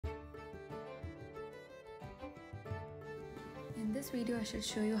In this video, I shall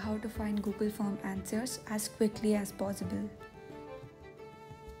show you how to find Google Form answers as quickly as possible.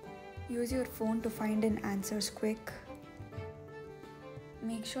 Use your phone to find an answers quick.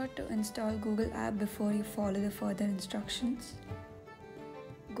 Make sure to install Google app before you follow the further instructions.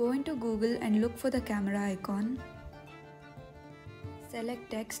 Go into Google and look for the camera icon.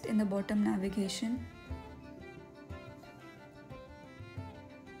 Select text in the bottom navigation.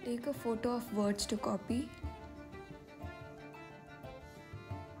 Take a photo of words to copy.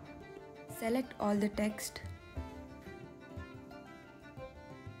 Select all the text.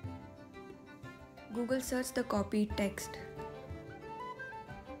 Google search the copied text.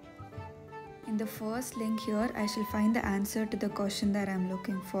 In the first link here, I shall find the answer to the question that I am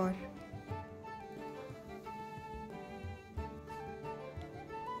looking for.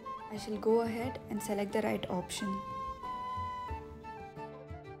 I shall go ahead and select the right option.